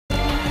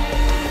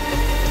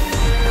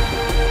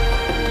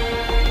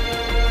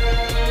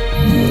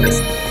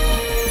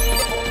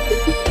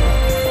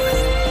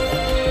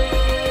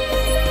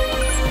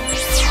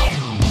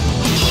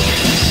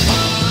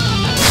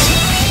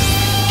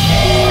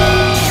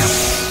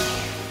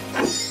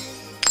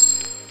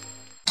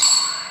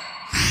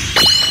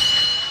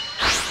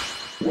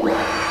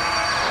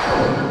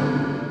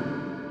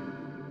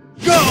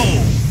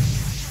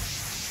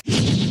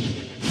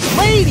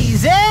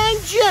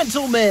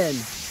gentlemen!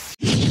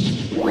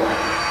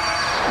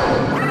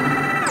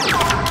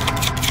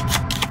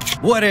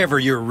 Whatever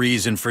your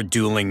reason for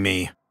dueling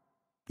me,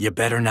 you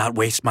better not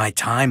waste my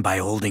time by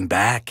holding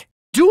back.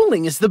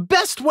 Dueling is the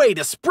best way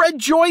to spread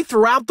joy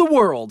throughout the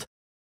world.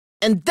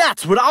 And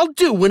that's what I'll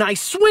do when I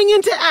swing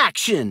into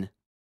action.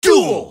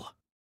 Duel!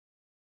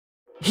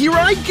 Here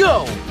I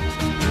go!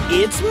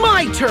 It's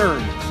my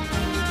turn!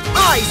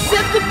 I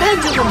set the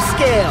pendulum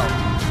scale!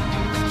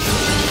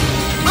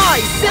 I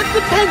set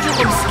the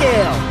pendulum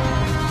scale!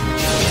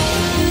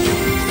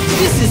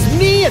 This is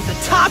me at the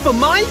top of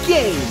my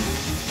game!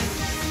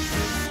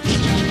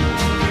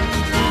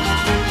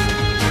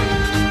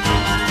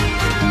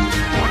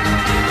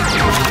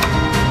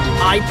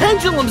 I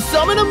pendulum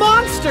summon a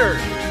monster!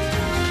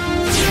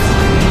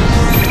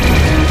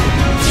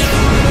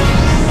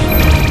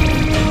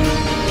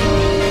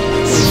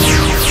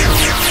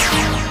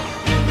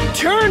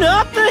 Turn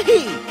up the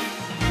heat!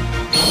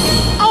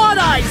 Odd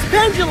Eyes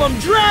Pendulum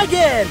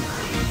Dragon!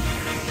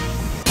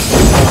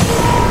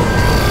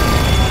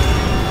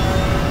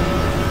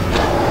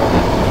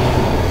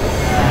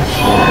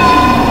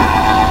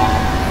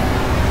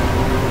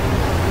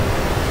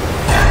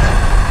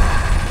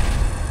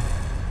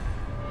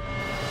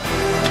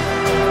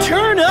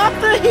 Turn up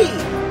the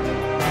heat!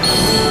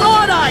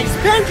 Odd Eyes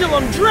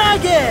Pendulum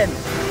Dragon!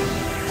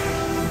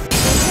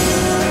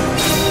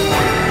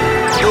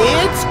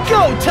 It's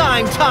go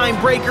time, Time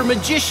Breaker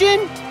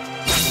Magician!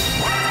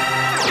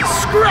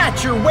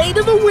 Scratch your way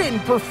to the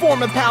wind,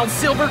 Performapal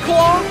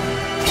Silverclaw!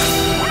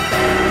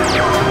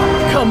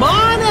 Come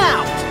on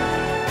out!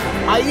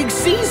 I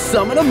Xyz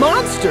summon a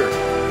monster!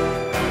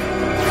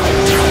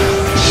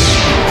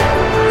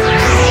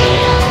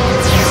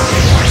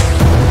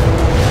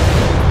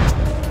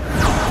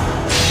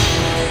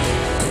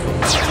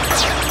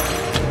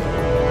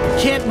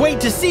 Can't wait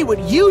to see what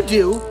you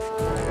do!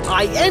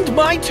 I end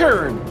my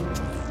turn!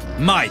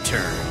 My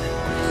turn.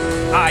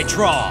 I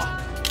draw.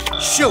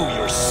 Show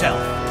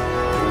yourself.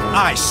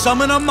 I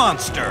summon a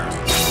monster.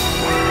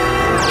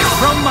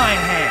 From my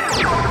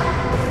hand,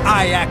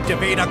 I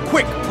activate a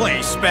quick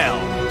play spell.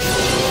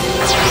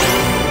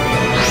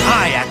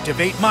 I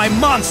activate my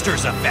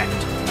monster's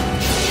effect.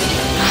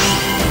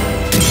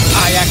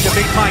 I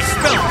activate my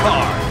spell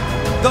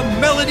card, the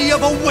Melody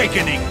of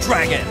Awakening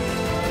Dragon.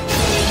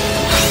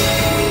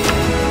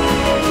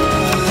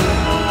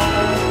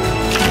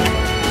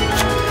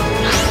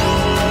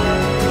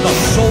 The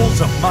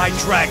souls of my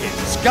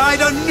dragons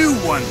guide a new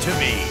one to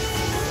me.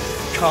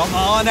 Come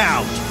on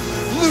out,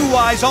 Blue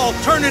Eyes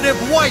Alternative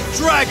White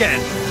Dragon!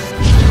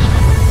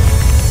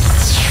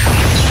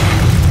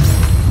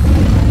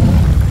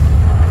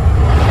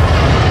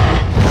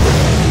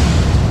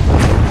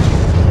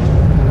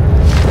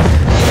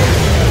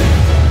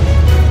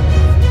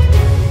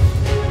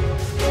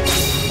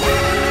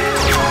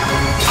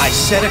 I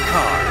set a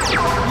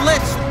card.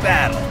 Let's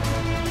battle.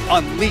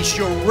 Unleash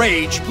your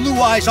rage,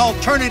 Blue Eyes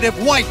Alternative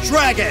White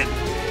Dragon!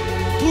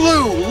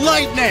 Blue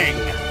Lightning!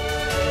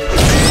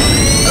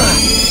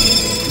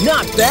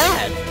 Not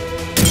bad!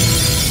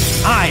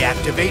 I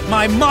activate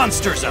my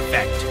monster's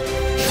effect.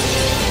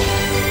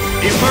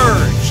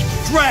 Emerge,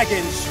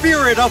 Dragon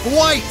Spirit of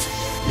White!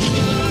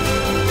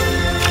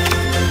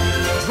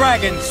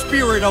 Dragon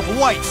Spirit of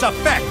White's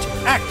effect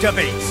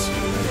activates.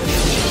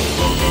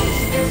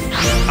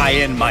 I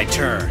end my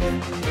turn.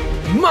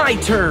 My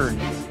turn!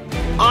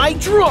 I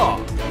draw!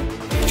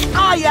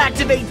 I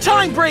activate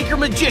Timebreaker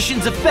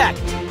Magician's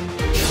effect!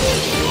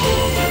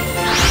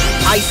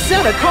 I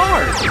set a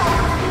card!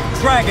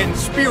 Dragon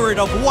Spirit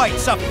of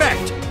White's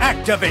effect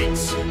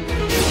activates!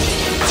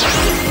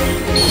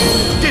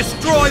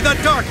 Destroy the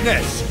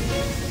darkness!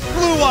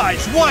 Blue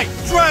Eyes White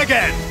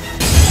Dragon!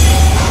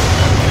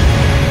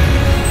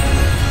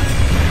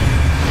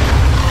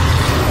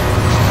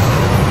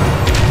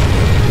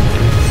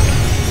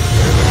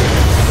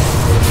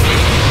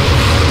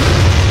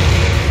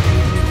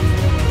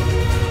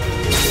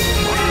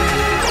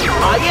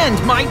 I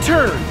end my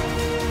turn!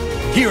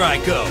 Here I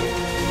go.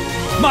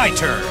 My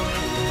turn.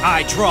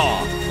 I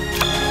draw.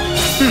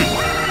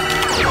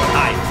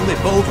 I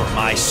flip over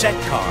my set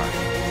card.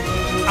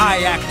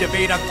 I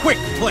activate a quick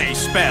play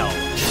spell.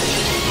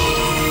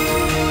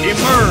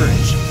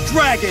 Emerge,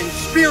 Dragon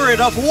Spirit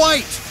of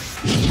White!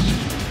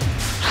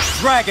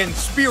 Dragon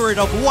Spirit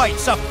of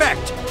White's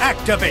effect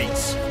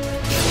activates.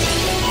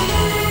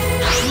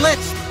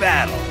 Let's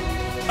battle.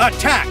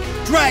 Attack,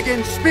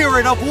 Dragon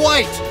Spirit of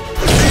White!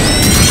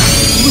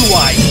 Blue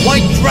Eyes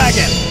White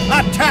Dragon,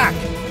 attack!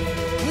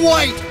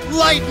 White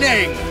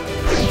Lightning!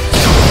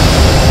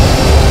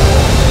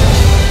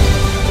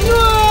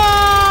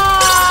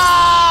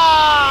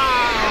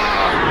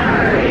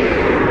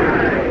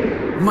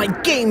 My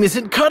game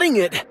isn't cutting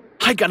it.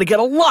 I gotta get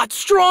a lot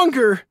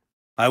stronger.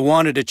 I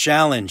wanted a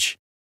challenge,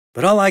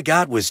 but all I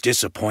got was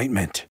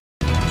disappointment.